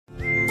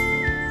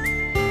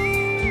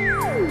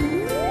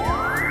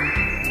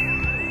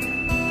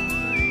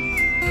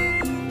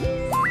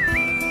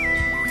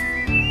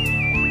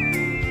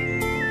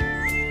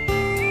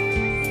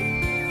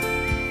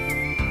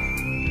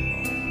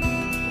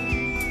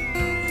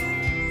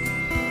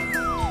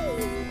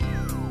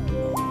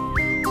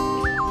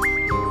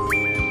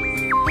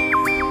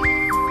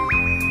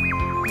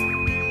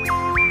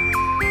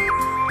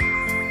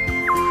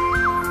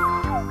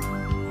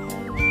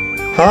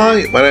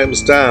Hi, my name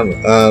is Dan,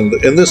 and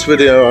in this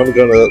video I'm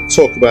going to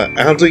talk about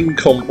adding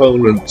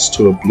components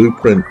to a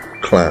blueprint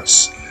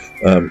class.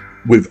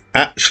 We've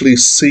actually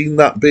seen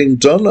that being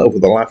done over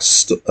the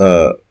last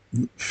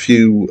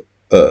few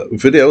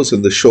videos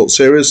in this short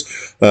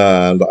series,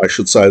 and I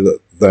should say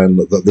that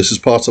this is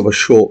part of a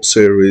short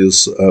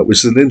series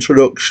which is an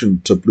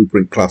introduction to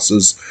blueprint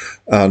classes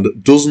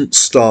and doesn't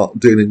start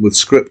dealing with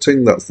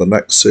scripting. That's the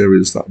next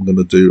series that I'm going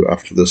to do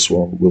after this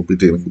one. We'll be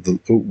dealing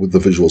with the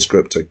visual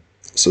scripting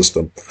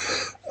system.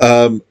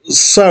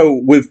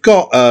 So we've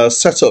got a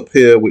setup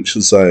here which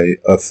is a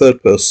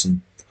third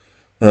person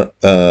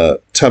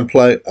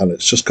template, and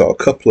it's just got a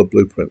couple of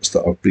blueprints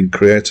that I've been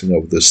creating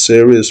over this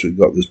series. We've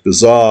got this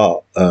bizarre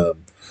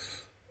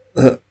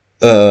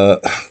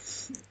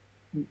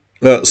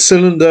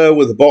cylinder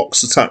with a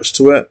box attached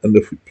to it, and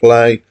if we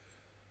play,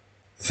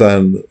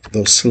 then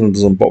those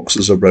cylinders and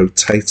boxes are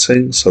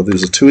rotating. So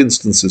these are two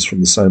instances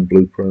from the same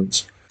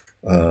blueprint,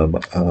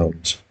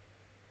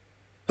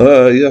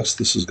 yes,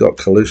 this has got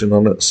collision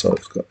on it, so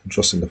it's got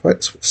interesting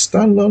effects. We'll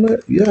stand on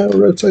it, yeah,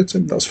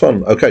 rotating, that's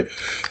fun. Okay,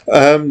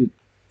 and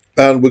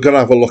we're going to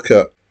have a look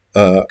at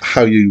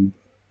how you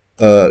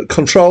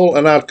control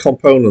and add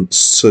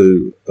components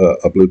to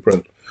a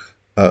blueprint.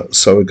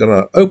 So we're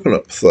going to open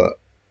up the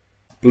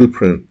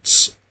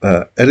blueprints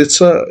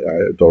editor.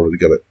 I'd already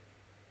got it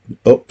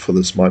up for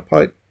this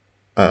MyPipe.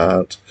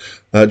 And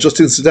just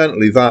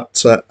incidentally,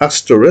 that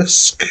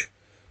asterisk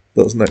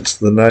that's next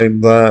to the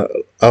name there,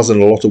 as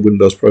in a lot of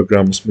Windows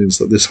programs, means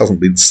that this hasn't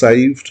been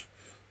saved.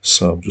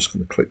 So I'm just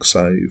going to click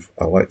save.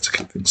 I like to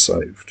keep things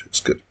saved.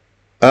 It's good.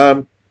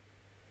 And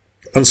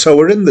so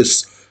we're in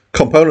this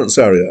components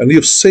area, and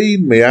you've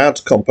seen me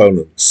add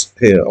components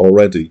here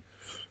already.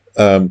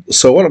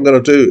 So what I'm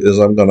going to do is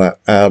I'm going to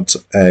add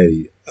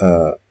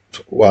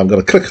I'm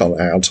going to click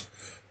on add,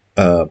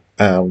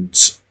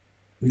 and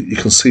you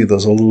can see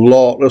there's a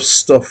lot of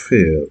stuff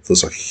here.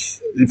 There's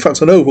in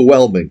fact, an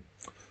overwhelming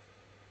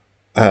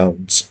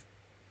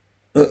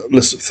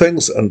list of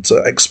things, and to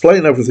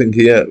explain everything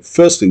here,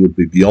 firstly, would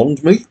be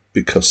beyond me,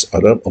 because I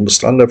don't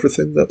understand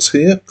everything that's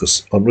here,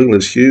 because Unreal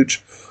is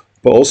huge,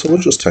 but also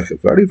would just take a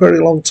very, very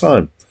long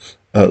time.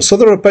 So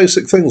there are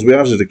basic things. We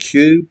added a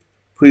cube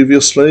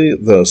previously.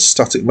 There's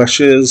static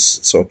meshes.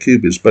 So a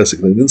cube is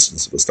basically an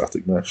instance of a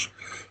static mesh,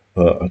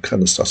 a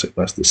kind of static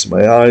mesh. There's some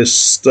AI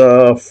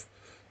stuff.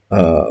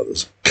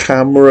 There's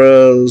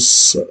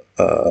cameras.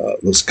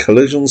 There's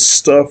collision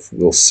stuff.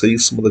 We'll see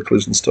some of the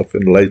collision stuff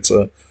in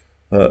later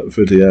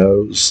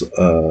videos.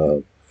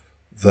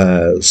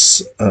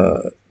 There's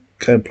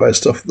gameplay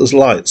stuff. There's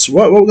lights.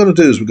 What we're going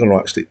to do is we're going to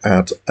actually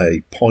add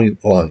a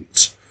point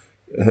light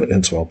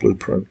into our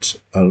blueprint.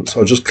 And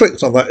so I just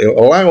clicked on that. It'll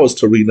allow us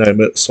to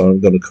rename it. So I'm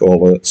going to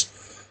call it.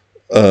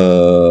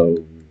 I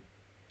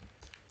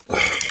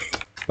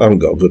haven't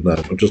got a good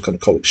name. I'm just going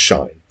to call it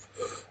Shine.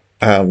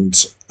 And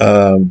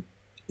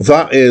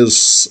that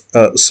is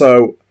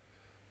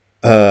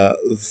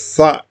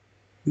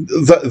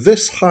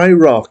this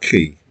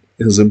hierarchy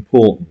is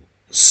important.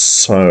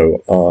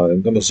 So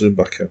I'm going to zoom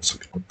back out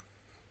again.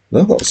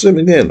 No, that's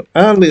zooming in,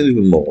 and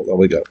even more. There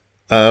we go.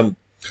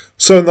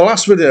 So in the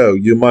last video,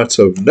 you might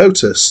have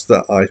noticed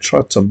that I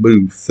tried to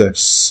move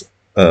this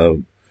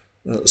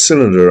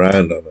cylinder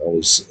around, and I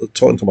was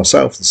talking to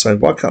myself and saying,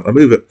 why can't I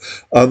move it?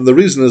 And the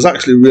reason is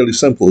actually really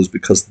simple, is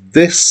because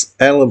this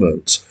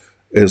element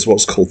is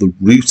what's called the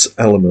root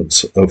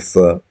element of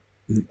the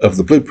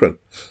blueprint.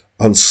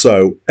 And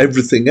so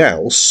everything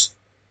else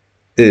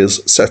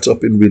is set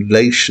up in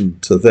relation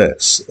to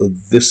this.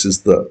 This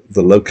is the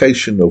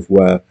location of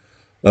where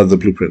the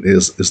blueprint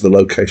is the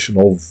location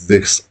of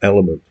this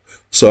element.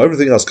 So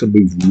everything else can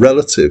move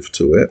relative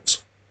to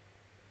it,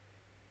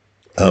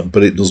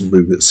 but it doesn't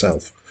move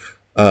itself.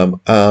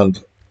 And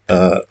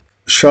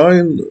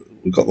shine,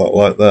 we've got that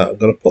light there. I'm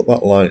going to put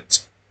that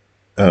light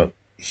out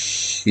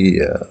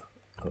here.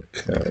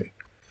 Okay.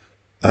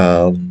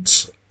 And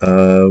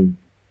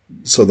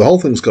so the whole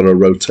thing's got a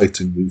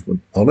rotating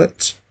movement on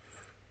it.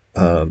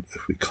 And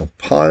if we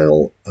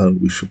compile,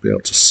 and we should be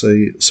able to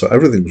see, so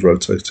everything's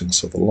rotating,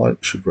 so the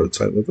light should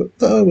rotate with it.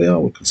 There we are,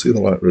 we can see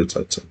the light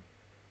rotating.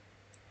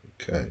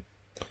 Okay.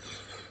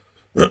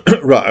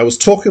 Right, I was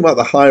talking about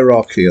the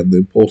hierarchy and the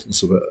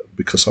importance of it,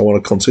 because I want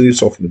to continue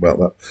talking about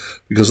that.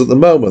 Because at the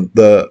moment,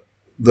 the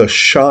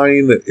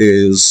shine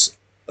is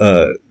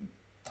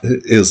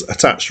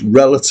attached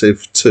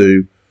relative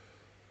to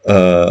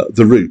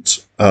the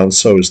root, and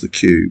so is the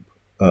cube.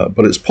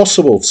 But it's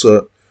possible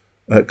to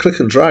click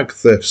and drag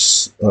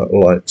this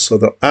light so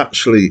that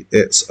actually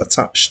it's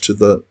attached to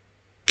the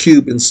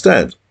cube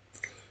instead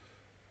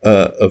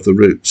of the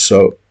root.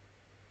 So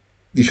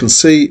you can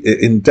see it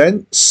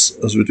indents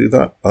as we do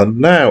that. And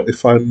now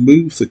if I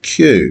move the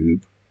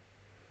cube,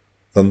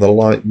 then the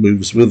light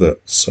moves with it.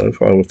 So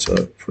if I were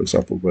to, for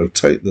example,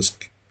 rotate this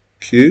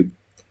cube,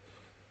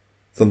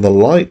 then the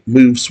light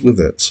moves with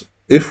it.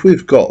 If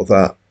we've got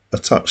that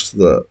attached to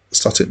the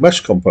static mesh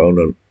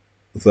component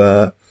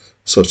there,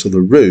 so to the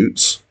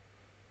root,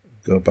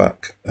 go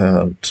back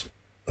and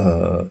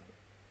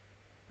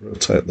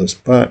rotate this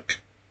back,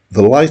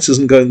 the light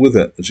isn't going with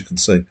it, as you can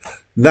see.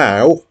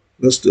 Now,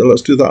 let's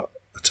do that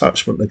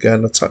attachment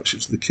again, attach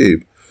it to the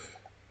cube.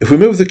 If we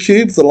move the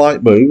cube, the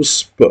light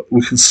moves, but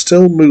we can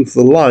still move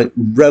the light,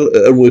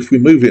 and if we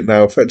move it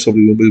now,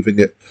 effectively we're moving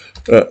it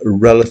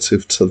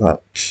relative to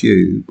that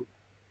cube.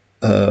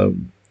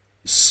 And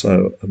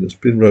it's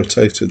been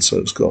rotated, so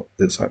it's got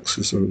its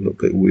axis a little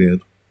bit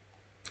weird.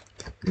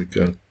 There we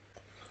go.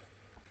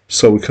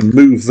 So we can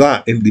move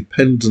that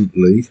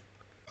independently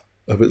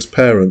of its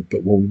parent,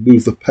 but when we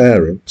move the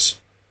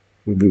parent,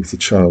 we move the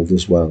child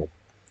as well.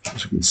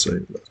 As you can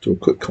see, let's do a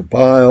quick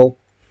compile.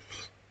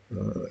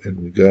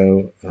 In we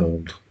go,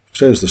 and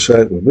change the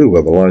shape, we move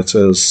where the light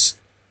is,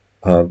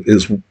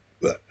 and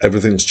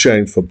everything's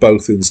changed for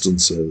both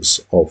instances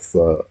of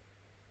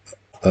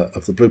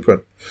the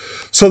blueprint.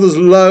 So there's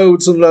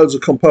loads and loads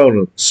of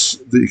components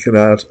that you can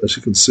add, as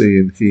you can see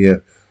in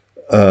here.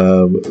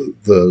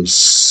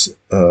 There's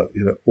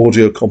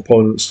audio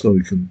components, so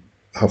you can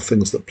have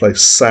things that play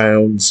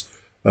sounds.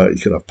 You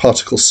can have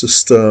particle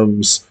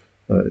systems.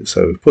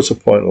 So we've put a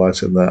point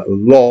light in there.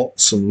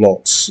 Lots and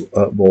lots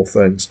more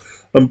things.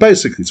 And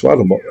basically, to add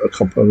a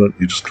component,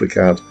 you just click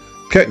Add.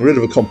 Getting rid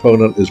of a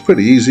component is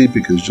pretty easy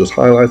because you just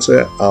highlight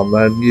it and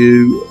then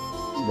you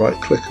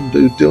right-click and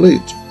do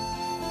Delete.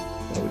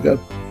 There we go.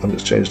 And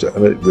it's changed it,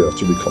 and we have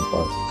to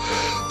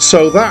recompile.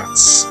 So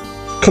that's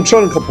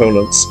controlling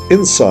components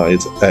inside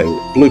a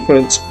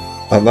blueprint,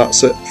 and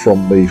that's it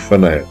from me for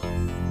now.